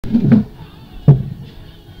What's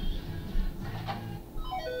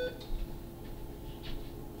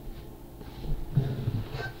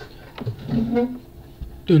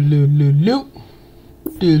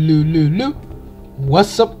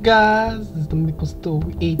up, guys? This is the Maple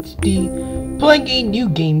Story HD, playing a new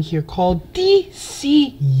game here called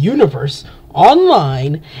DC Universe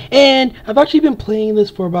Online, and I've actually been playing this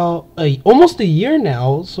for about almost a year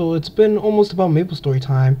now, so it's been almost about Maple Story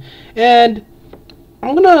time, and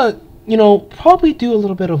I'm gonna, probably do a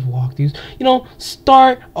little bit of walkthroughs,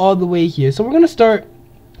 start all the way here. So we're gonna start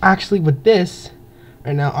actually with this.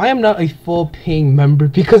 Right now, I am not a full paying member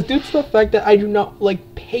because due to the fact that I do not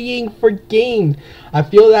like paying for games. I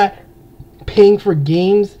feel that paying for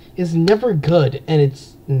games is never good and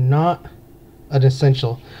it's not an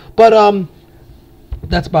essential. But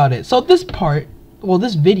that's about it. So this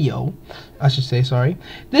video, I should say, sorry.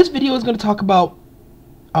 This video is going to talk about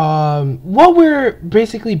what we're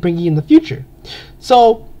basically bringing in the future.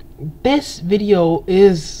 So this video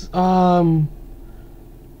is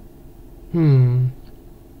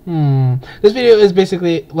this video is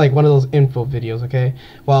basically like one of those info videos, okay,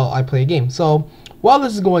 while I play a game. So while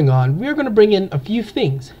this is going on, we're going to bring in a few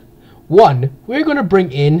things. One, we're going to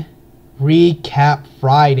bring in Recap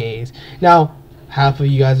Fridays. Now, half of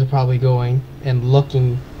you guys are probably going and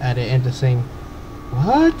looking at it and just saying,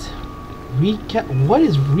 what? What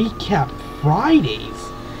is Recap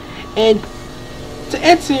Fridays? And to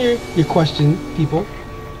answer your question, people,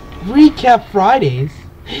 Recap Fridays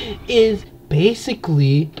is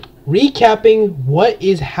basically recapping what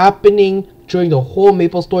is happening during the whole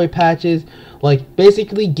Maple Story patches, like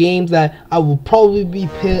basically games that I will probably be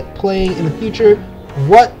playing in the future,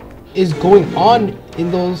 what is going on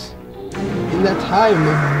in that time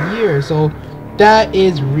of year. So that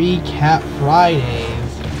is Recap Fridays.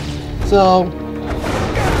 So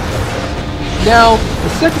now the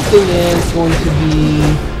second thing is going to be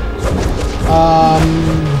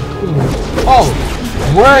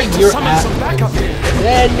where you're at,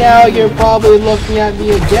 and now you're probably looking at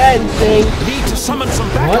me again saying,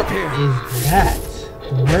 what is that?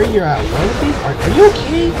 Where you're at? What is these? Are you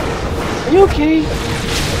okay? Are you okay?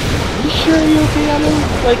 Are you sure you're okay, Alan?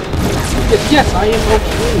 Like, yes, I am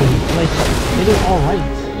okay. Like, it is alright,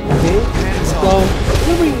 okay? So,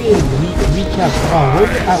 whenever you recap,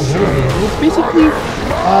 where you're at, what it is, it's basically,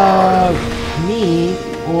 me,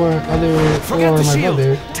 or my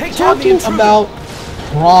mother, talking about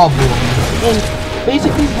problems and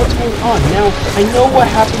basically what's going on. Now, I know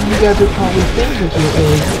what happened. You guys are probably thinking here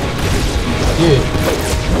is, dude,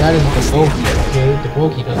 that is the Bokey, okay? The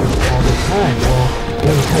Bokey does this all the time. Well,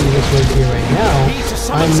 I'm gonna tell you this right here, right now.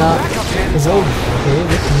 I'm not the Bokey, okay?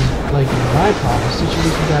 This is like my problem,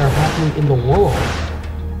 situations that are happening in the world.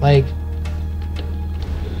 Like,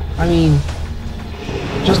 I mean,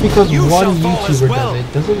 just because one YouTuber does it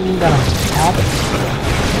doesn't mean that I'm happy.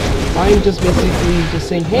 I'm just basically just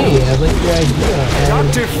saying, hey, I like your idea, and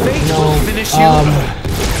Dr. Fate will finish you.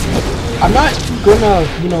 I'm not gonna,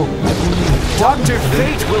 Dr.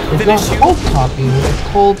 Fate will finish you. It's not called copying, it's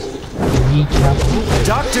called recap.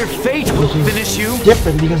 Dr. Fate will finish you.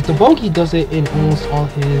 Different because the Bokey does it in almost all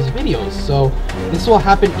his videos. So this will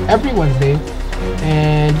happen every Wednesday,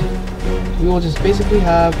 and we will just basically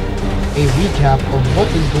have a recap of what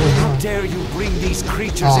is going on. How dare you bring these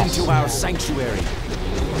creatures into our sanctuary?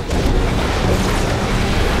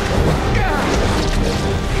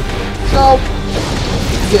 So,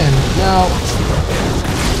 again, now,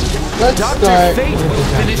 let's start with the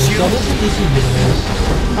chapter. So this is DC Universe.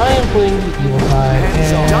 I am playing the evil side,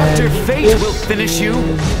 and Dr. Fate will finish you.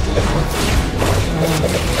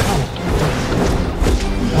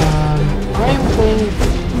 I am playing,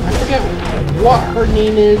 I forget what her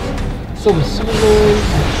name is, so the Superman,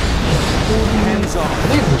 Hands off. I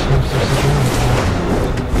think it's the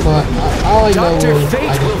Shrimp, but all I know Dr. is Fate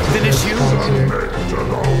I will finish you.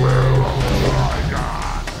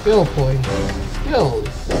 Skill points, skills,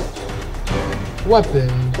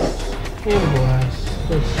 weapons, hand blast.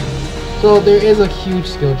 Let's see. So there is a huge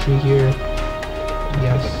skill tree here.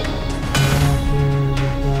 Yes.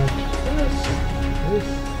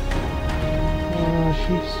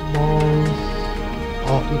 Shoots balls.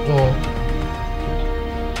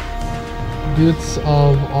 Boots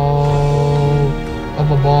of a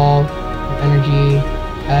ball of energy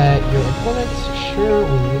at your opponents. Sure,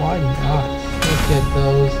 why not? Let's get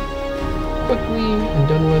those quickly and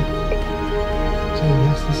done with. So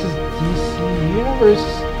yes, this is DC Universe.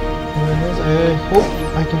 I hope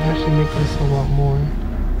I can actually make this a lot more.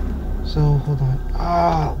 So hold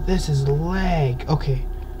on. This is lag. Okay.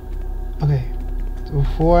 Okay. So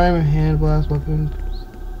before I'm a hand blast weapon.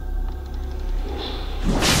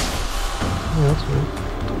 Oh, that's cool.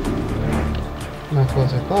 Not as cool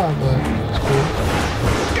as I thought, but it's cool.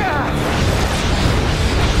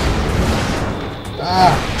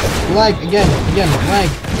 Ah! Lag! Again! Lag!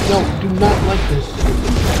 No, do not like this.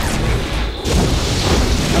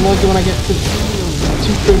 I'm only when I get to 2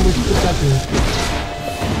 frames per second.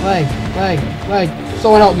 Lag!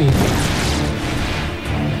 Someone help me!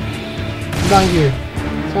 I'm down here.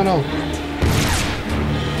 Someone help.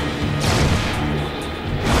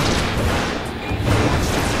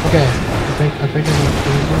 Okay, I think I'm gonna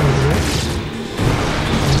do it.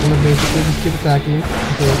 I'm gonna basically just keep attacking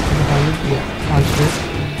until it's finally constant.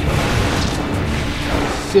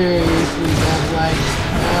 Seriously, that like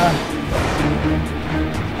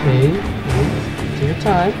okay, take your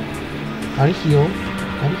time. Gotta heal.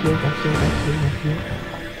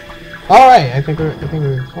 Alright, I think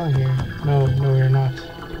we're fine here. No, we're not.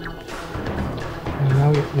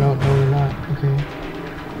 No, we're not. Okay.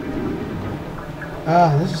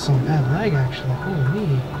 Ah, this is some bad lag actually.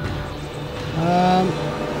 Holy.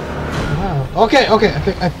 Wow. Okay.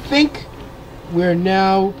 I think we're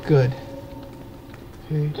now good.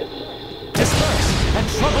 Okay. Disperse and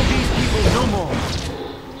trouble these people no more.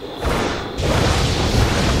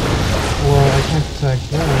 Well, I can't attack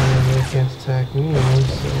them, and they can't attack me,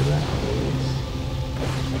 so that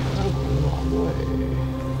I'm going the wrong way.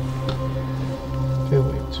 Okay,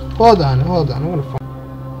 wait. Hold on. I'm gonna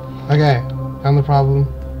find. Okay. Found the problem.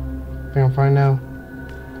 I think I'm fine now.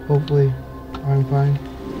 Hopefully, I'm fine.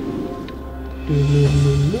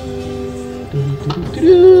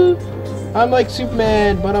 I'm like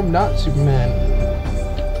Superman, but I'm not Superman.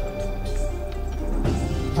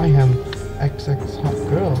 I am XX hot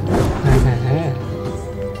girl.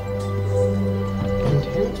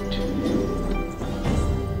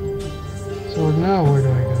 So now where do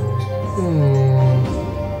I go?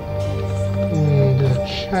 The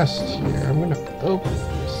chest here. I'm gonna open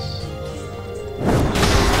this.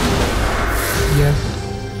 Yes.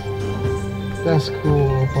 That's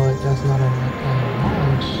cool, but that's not what I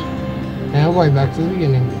want. And I'm going back to the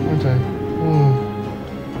beginning, aren't I?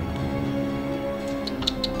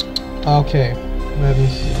 Okay, let me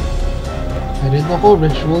see. I did the whole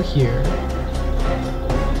ritual here,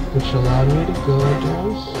 which allowed me to go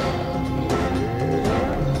down here.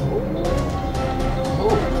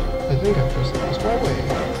 I think I've just lost my way.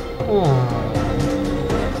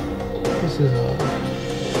 This is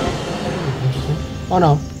interesting. Oh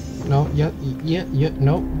no. No, yeah,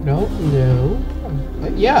 no.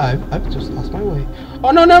 Yeah, I've just lost my way.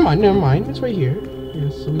 Oh no, never mind. It's right here.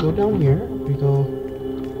 Yes, so we go down here. We go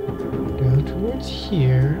down towards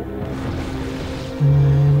here.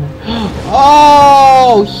 And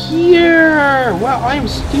oh, here! Wow, I am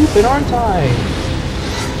stupid, aren't I?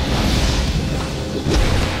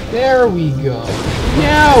 There we go.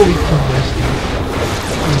 Now we can rescue.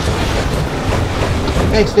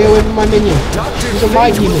 Hey, stay away from my minion. These are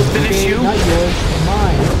my demons, okay? Not yours,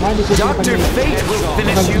 mine. My decision. Dr. Fate will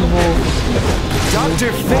finish you.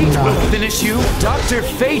 Dr. Fate will finish you. Dr.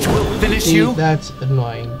 Fate will finish you. That's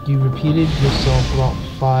annoying. You repeated yourself about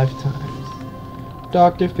 5 times.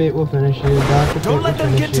 Dr. Fate will finish you. Dr. Fate will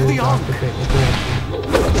finish you. Dr. Fate will finish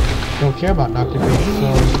you. Don't care about Dr. Fate, so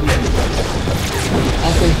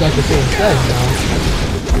I'll say Dr. Fate instead now.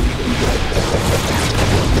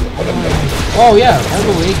 Oh yeah, by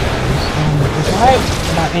the way guys, if I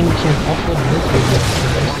by any chance upload this video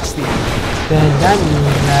first, then that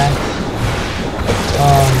means that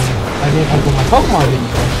I didn't upload my Pokemon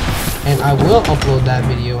video. And I will upload that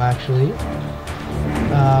video actually.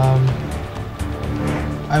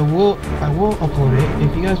 I will upload it.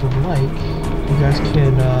 If you guys would like, you guys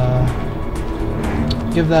can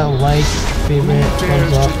give that a like, favorite,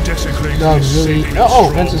 thumbs up. That would really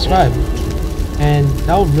and subscribe. And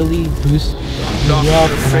that will really boost me up,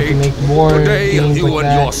 and I can make more games like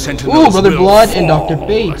that. Ooh, Brother Blood and Dr.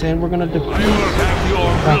 Fate, and we're gonna defeat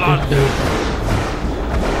Dr. Fate.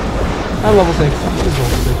 I'm level 6. This is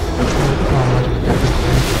level 6. It's not much of a difference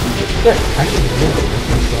there. Actually, it is a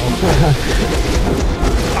difference though.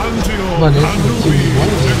 But this is a 2v1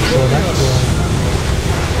 game, so that's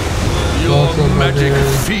Your magic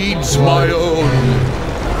feeds my own.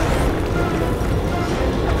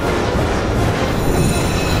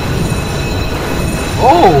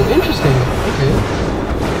 Oh, interesting. Okay.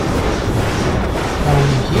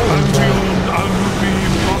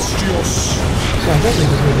 So I guess this is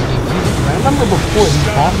going to be easy. I remember before these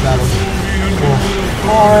boss battles were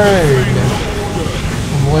hard.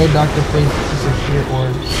 Avoid Dr. Fate's disappear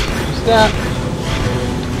orbs. What's that?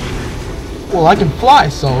 Well, I can fly,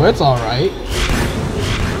 so it's alright.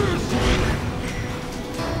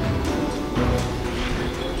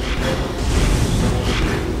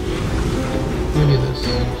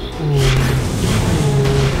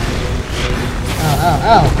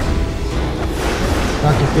 Ow!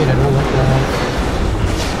 Dr. Fate, I don't like that.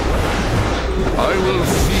 I will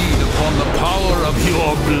feed upon the power of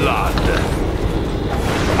your blood.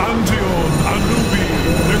 Antion, Anubi,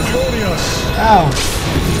 Victorious! Ow!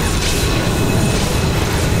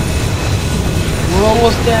 We're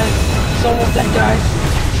almost dead. It's almost dead, guys.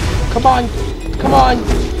 Come on. Come on.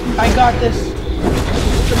 I got this.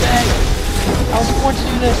 It's the bag. I was born to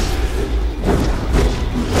do this.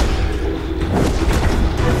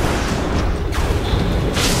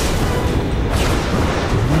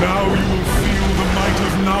 Now you will feel the might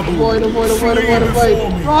of Nabu. Avoid, avoid, avoid, Flee avoid, before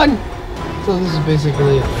avoid. me. Run! So this is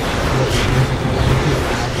basically it. I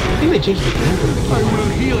think they changed the game for the I game. will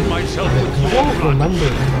heal myself I with your don't blood. remember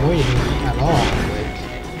avoiding at all.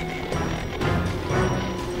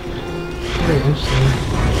 Very interesting.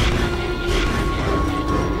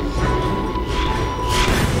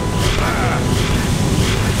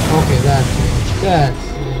 Okay, that's it.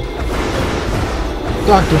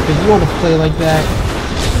 Dr. Fate, you want to play like that?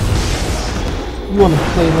 You want to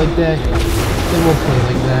play like that? Then we'll play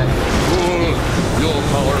like that. Fool, your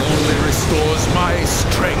power only restores my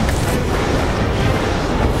strength.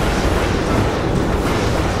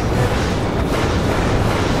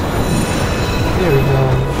 There we go.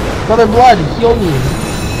 Brother Blood, heal me.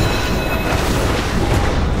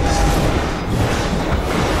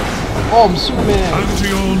 Oh, I'm Superman.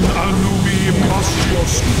 Antion, Anubi,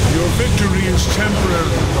 Impostios. Your victory is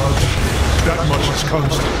temporary, but that much is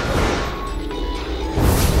constant.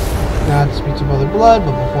 Now to speak to Brother Blood,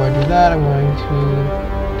 but before I do that, I'm going to...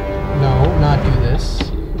 No, not do this.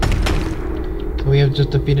 So we have just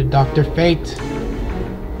defeated Dr. Fate.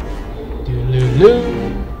 Doodaloo.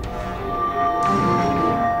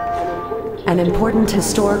 An important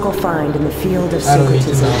historical find in the field of I don't need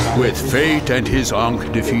to syncretism. know. With Fate and his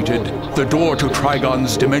Ankh defeated, the door to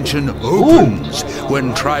Trigon's dimension opens.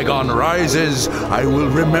 When Trigon rises, I will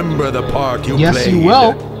remember the part you Yes, played. you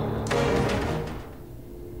will.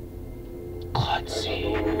 God's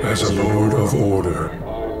sake. As a Lord of Order,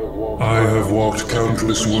 I have walked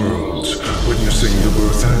countless worlds, witnessing the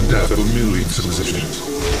birth and death of a million civilizations.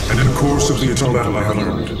 And in the course of the eternal battle I have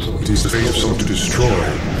learned, it is the fate of some to destroy,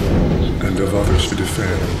 and of others to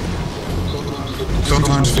defend.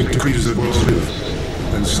 Sometimes fate decrees that worlds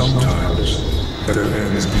live, and sometimes that their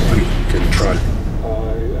end is complete and tragic.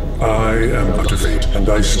 I am Dr. Fate, and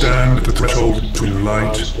I stand at the threshold between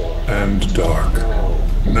light and dark.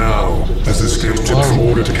 Now, as the scales tip from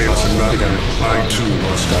order to chaos and Vatican, I too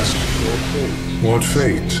must ask, what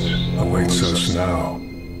fate awaits us now?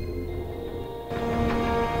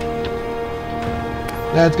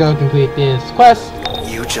 Let's go complete this quest.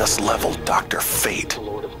 You just leveled Dr. Fate.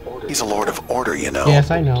 He's a Lord of Order, you know.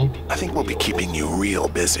 Yes, I know. I think we'll be keeping you real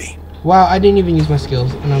busy. Wow, I didn't even use my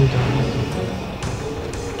skills, and I'm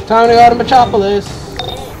done. Time to go to Metropolis.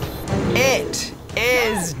 It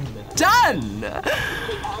is done!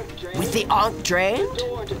 With the Ankh drained,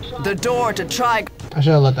 the door to Trigon. I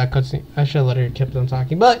should have let that cutscene. I should have let her kept on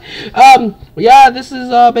talking. But yeah, this is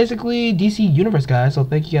basically DC Universe, guys. So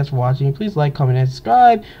thank you guys for watching. Please like, comment, and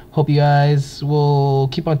subscribe. Hope you guys will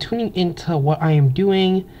keep on tuning into what I am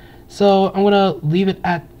doing. So I'm gonna leave it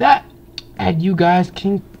at that. And you guys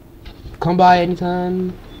can come by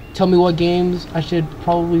anytime. Tell me what games I should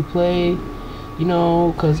probably play. You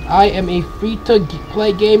know, because I am a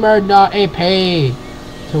free-to-play gamer, not a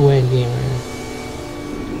pay-to-win gamer.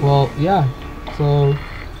 Well, yeah. So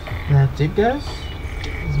that's it, guys.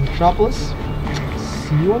 This is Metropolis.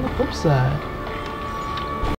 See you on the flip side.